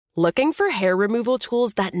Looking for hair removal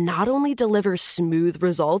tools that not only deliver smooth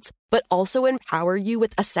results, but also empower you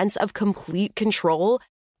with a sense of complete control?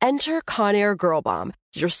 Enter Conair Girl Bomb,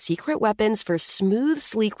 your secret weapons for smooth,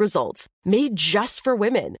 sleek results, made just for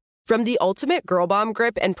women. From the ultimate Girl Bomb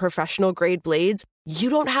grip and professional-grade blades, you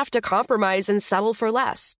don't have to compromise and settle for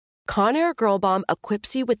less. Conair Girl Bomb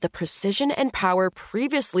equips you with the precision and power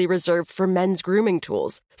previously reserved for men's grooming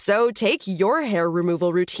tools. So take your hair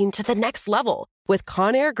removal routine to the next level with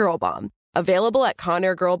Conair Girl Bomb. Available at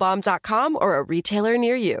ConairGirlBomb.com or a retailer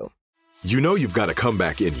near you. You know you've got a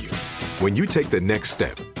comeback in you. When you take the next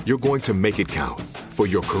step, you're going to make it count. For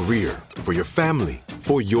your career, for your family,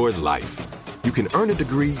 for your life. You can earn a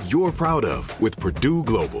degree you're proud of with Purdue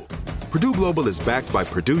Global. Purdue Global is backed by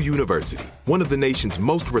Purdue University, one of the nation's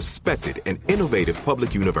most respected and innovative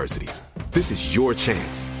public universities. This is your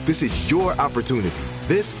chance. This is your opportunity.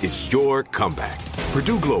 This is your comeback.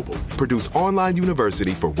 Purdue Global, Purdue's online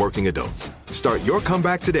university for working adults. Start your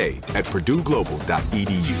comeback today at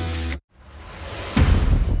purdueglobal.edu.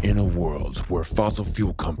 In a world where fossil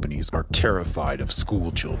fuel companies are terrified of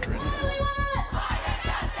school children,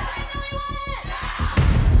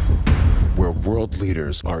 where world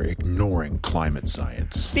leaders are ignoring climate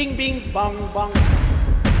science, bing, bing, bong, bong,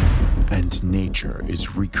 and nature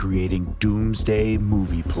is recreating doomsday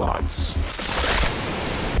movie plots.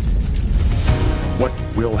 What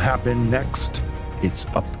will happen next? It's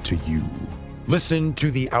up to you. Listen to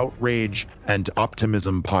the Outrage and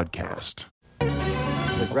Optimism podcast.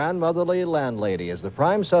 The grandmotherly landlady is the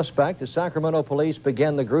prime suspect as Sacramento police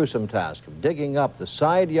begin the gruesome task of digging up the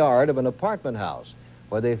side yard of an apartment house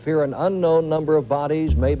where they fear an unknown number of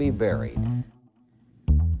bodies may be buried.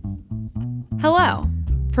 Hello.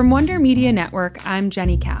 From Wonder Media Network, I'm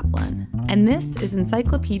Jenny Kaplan, and this is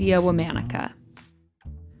Encyclopedia Womanica.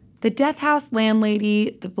 The Death House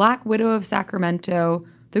landlady, the Black Widow of Sacramento,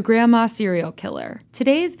 the grandma serial killer.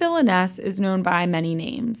 Today's villainess is known by many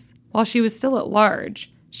names. While she was still at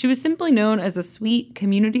large, she was simply known as a sweet,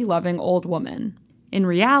 community-loving old woman. In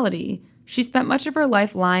reality, she spent much of her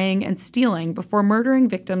life lying and stealing before murdering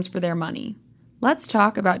victims for their money. Let's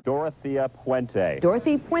talk about Dorothea Puente.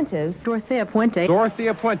 Dorothy Puentes. Dorothea Puente.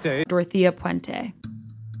 Dorothea Puente. Dorothea Puente.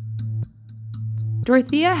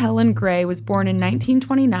 Dorothea Helen Gray was born in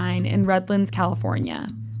 1929 in Redlands, California.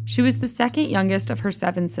 She was the second youngest of her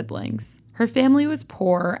 7 siblings. Her family was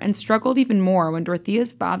poor and struggled even more when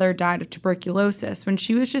Dorothea's father died of tuberculosis when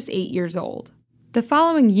she was just 8 years old. The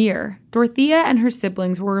following year, Dorothea and her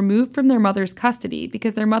siblings were removed from their mother's custody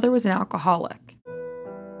because their mother was an alcoholic.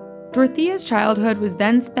 Dorothea's childhood was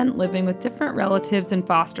then spent living with different relatives and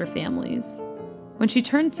foster families. When she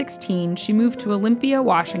turned 16, she moved to Olympia,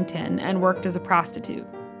 Washington, and worked as a prostitute.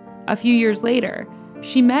 A few years later,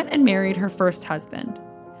 she met and married her first husband.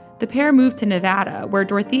 The pair moved to Nevada, where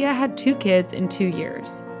Dorothea had 2 kids in 2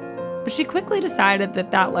 years. But she quickly decided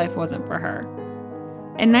that life wasn't for her.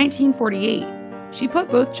 In 1948, she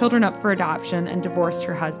put both children up for adoption and divorced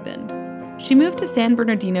her husband. She moved to San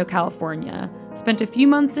Bernardino, California, spent a few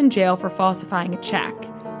months in jail for falsifying a check,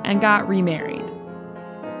 and got remarried.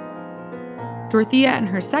 Dorothea and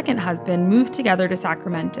her second husband moved together to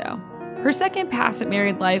Sacramento. Her second pass at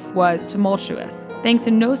married life was tumultuous, thanks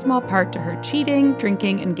in no small part to her cheating,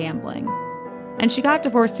 drinking, and gambling. And she got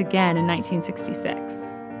divorced again in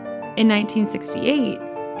 1966. In 1968,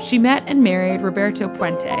 she met and married Roberto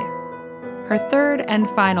Puente, her third and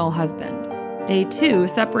final husband. They too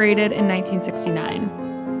separated in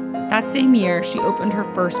 1969. That same year, she opened her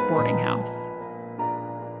first boarding house.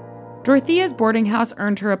 Dorothea's boarding house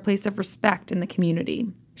earned her a place of respect in the community.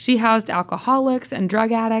 She housed alcoholics and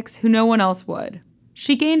drug addicts who no one else would.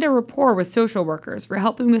 She gained a rapport with social workers for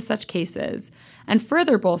helping with such cases, and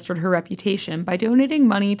further bolstered her reputation by donating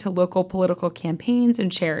money to local political campaigns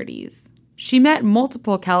and charities. She met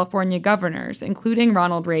multiple California governors, including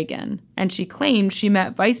Ronald Reagan, and she claimed she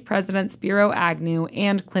met Vice President Spiro Agnew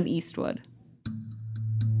and Clint Eastwood.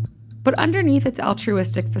 But underneath its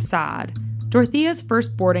altruistic facade, Dorothea's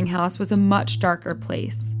first boarding house was a much darker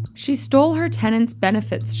place. She stole her tenants'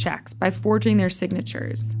 benefits checks by forging their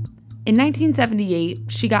signatures. In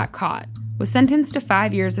 1978, she got caught, was sentenced to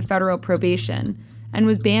 5 years of federal probation, and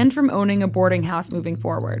was banned from owning a boarding house moving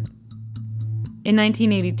forward. In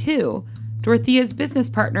 1982, Dorothea's business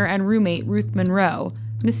partner and roommate, Ruth Monroe,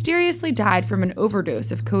 mysteriously died from an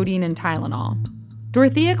overdose of codeine and Tylenol.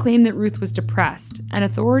 Dorothea claimed that Ruth was depressed, and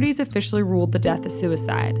authorities officially ruled the death a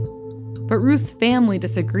suicide. But Ruth's family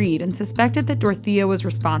disagreed and suspected that Dorothea was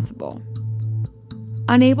responsible.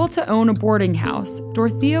 Unable to own a boarding house,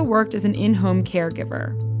 Dorothea worked as an in-home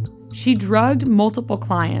caregiver. She drugged multiple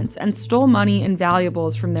clients and stole money and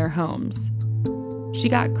valuables from their homes. She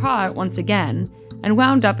got caught once again and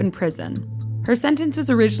wound up in prison. Her sentence was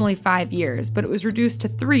originally 5 years, but it was reduced to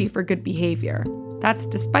 3 for good behavior. That's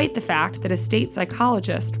despite the fact that a state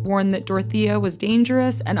psychologist warned that Dorothea was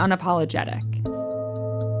dangerous and unapologetic.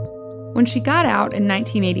 When she got out in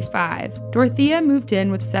 1985, Dorothea moved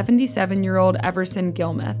in with 77-year-old Everson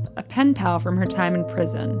Gilmeth, a pen pal from her time in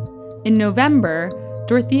prison. In November,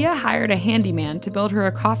 Dorothea hired a handyman to build her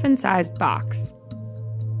a coffin-sized box.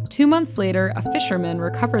 2 months later, a fisherman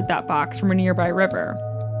recovered that box from a nearby river.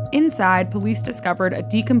 Inside, police discovered a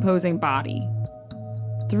decomposing body.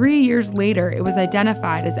 3 years later, it was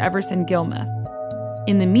identified as Everson Gilmeth.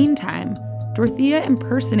 In the meantime, Dorothea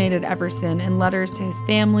impersonated Everson in letters to his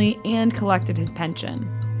family and collected his pension.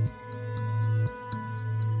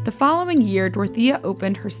 The following year, Dorothea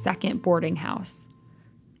opened her second boarding house.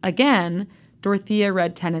 Again, Dorothea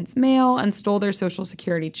read tenants' mail and stole their Social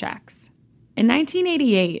Security checks. In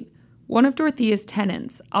 1988, one of Dorothea's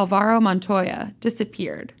tenants, Alvaro Montoya,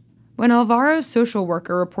 disappeared. When Alvaro's social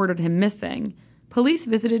worker reported him missing, police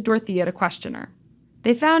visited Dorothea to question her.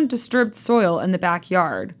 They found disturbed soil in the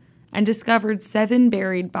backyard and discovered 7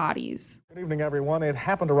 buried bodies. Good evening, everyone. It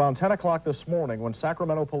happened around 10 o'clock this morning when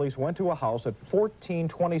Sacramento police went to a house at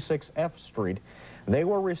 1426 F Street. They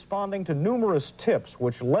were responding to numerous tips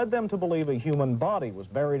which led them to believe a human body was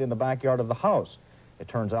buried in the backyard of the house. It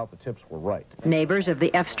turns out the tips were right. Neighbors of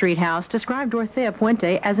the F Street house described Dorothea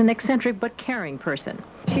Puente as an eccentric but caring person.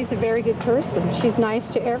 She's a very good person. She's nice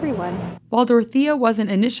to everyone. While Dorothea wasn't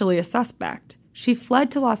initially a suspect, she fled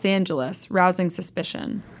to Los Angeles, rousing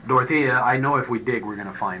suspicion. Dorothea, I know if we dig, we're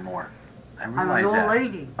going to find more. I realize I'm an old that.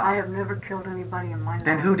 lady. I have never killed anybody in my life.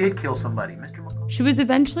 Then who did kill somebody, Mr. McCall? She was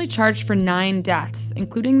eventually charged for 9 deaths,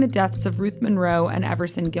 including the deaths of Ruth Monroe and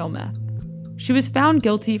Everson Gilmeth. She was found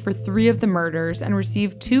guilty for 3 of the murders and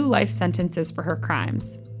received 2 life sentences for her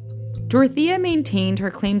crimes. Dorothea maintained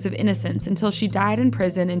her claims of innocence until she died in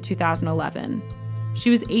prison in 2011. She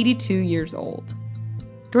was 82 years old.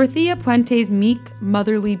 Dorothea Puente's meek,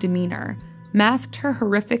 motherly demeanor masked her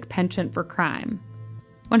horrific penchant for crime.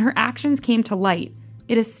 When her actions came to light,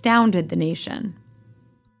 it astounded the nation.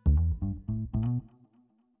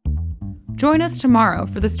 Join us tomorrow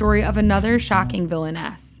for the story of another shocking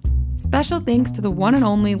villainess. Special thanks to the one and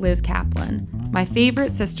only Liz Kaplan, my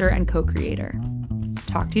favorite sister and co-creator.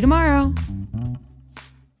 Talk to you tomorrow.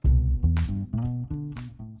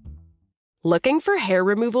 Looking for hair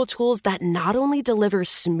removal tools that not only deliver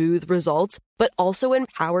smooth results, but also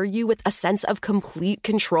empower you with a sense of complete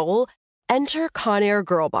control? Enter Conair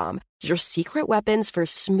Girl Bomb, your secret weapons for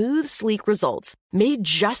smooth, sleek results, made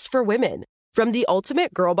just for women. From the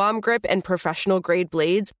ultimate Girl Bomb grip and professional-grade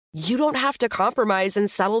blades, you don't have to compromise and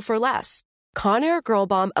settle for less. Conair Girl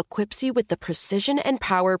Bomb equips you with the precision and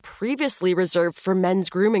power previously reserved for men's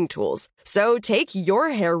grooming tools. So take your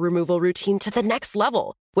hair removal routine to the next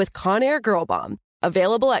level with Conair Girl Bomb.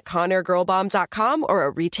 Available at ConairGirlBomb.com or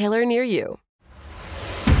a retailer near you.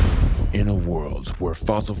 In a world where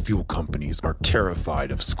fossil fuel companies are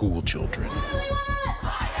terrified of school children,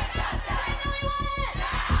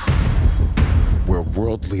 where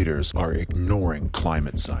world leaders are ignoring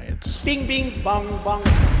climate science, bing, bing, bong, bong,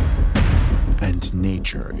 and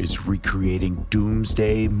nature is recreating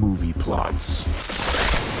doomsday movie plots.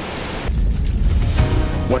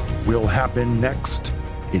 What will happen next?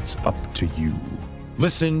 It's up to you.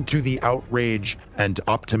 Listen to the Outrage and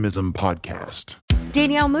Optimism podcast.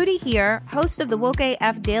 Danielle Moody here, host of the Woke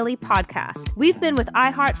AF Daily podcast. We've been with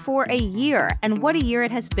iHeart for a year, and what a year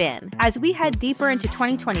it has been. As we head deeper into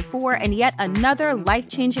 2024 and yet another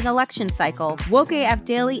life-changing election cycle, Woke AF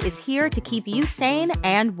Daily is here to keep you sane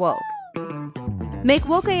and woke. Make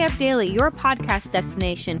Woke AF Daily your podcast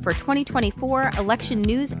destination for 2024 election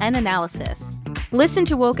news and analysis. Listen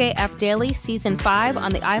to Woke AF Daily Season 5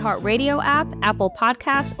 on the iHeartRadio app, Apple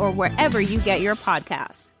Podcasts, or wherever you get your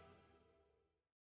podcasts.